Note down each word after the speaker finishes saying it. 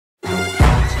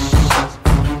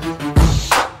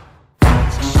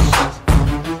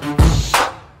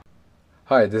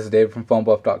Hi, this is David from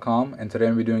phonebuff.com, and today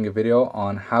I'm going to be doing a video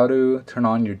on how to turn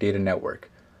on your data network.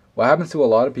 What happens to a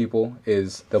lot of people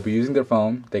is they'll be using their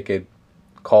phone, they could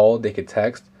call, they could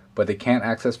text, but they can't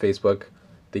access Facebook,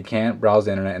 they can't browse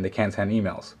the internet, and they can't send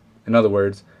emails. In other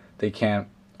words, they can't,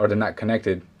 or they're not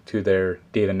connected to their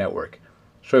data network.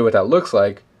 I'll show you what that looks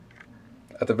like.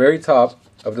 At the very top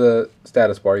of the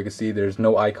status bar, you can see there's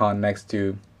no icon next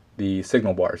to the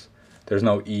signal bars. There's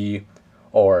no E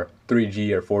or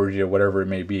 3G or 4G or whatever it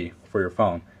may be for your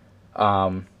phone.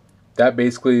 That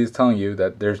basically is telling you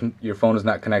that your phone is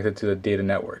not connected to the data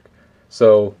network.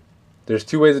 So there's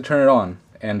two ways to turn it on,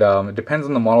 and it depends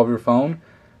on the model of your phone,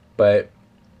 but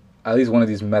at least one of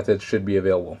these methods should be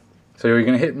available. So you're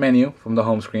going to hit menu from the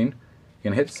home screen,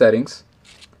 you're going to hit settings,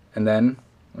 and then,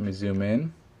 let me zoom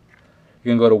in,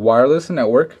 you're going to go to wireless and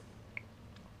network,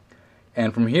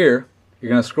 and from here you're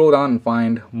going to scroll down and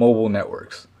find mobile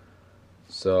networks.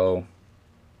 So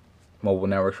mobile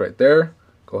networks right there,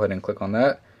 go ahead and click on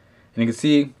that, and you can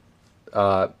see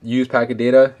use packet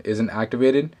data isn't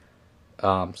activated, so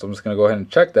I'm just going to go ahead and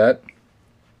check that,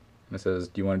 and it says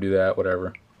do you want to do that,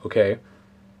 whatever, okay.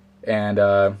 And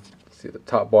see at the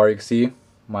top bar you can see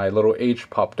my little H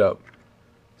popped up,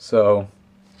 so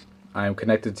I'm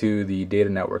connected to the data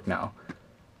network now.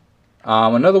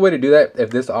 Another way to do that, if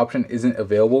this option isn't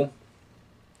available,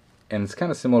 and it's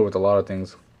kind of similar with a lot of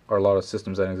things, or a lot of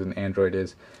system settings in Android,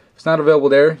 is if it's not available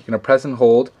there, you're going to press and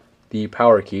hold the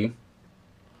power key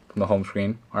from the home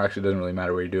screen, or actually it doesn't really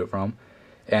matter where you do it from,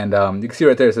 and you can see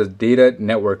right there it says data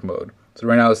network mode. So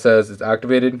right now it says it's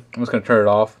activated. I'm just going to turn it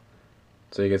off,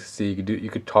 so you guys can see you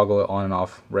could toggle it on and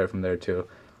off right from there too.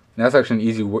 And that's actually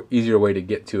an easier way to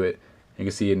get to it. You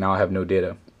can see now I have no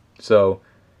data. So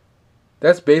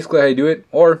that's basically how you do it,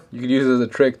 or you could use it as a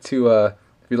trick to if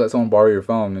you let someone borrow your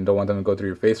phone and don't want them to go through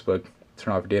your Facebook,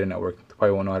 turn off your data network. They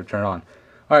probably won't know how to turn it on.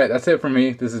 Alright, that's it for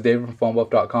me. This is David from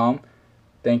phonebuff.com.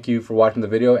 Thank you for watching the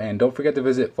video, and don't forget to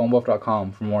visit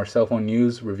phonebuff.com for more cell phone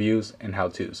news, reviews, and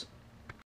how-tos.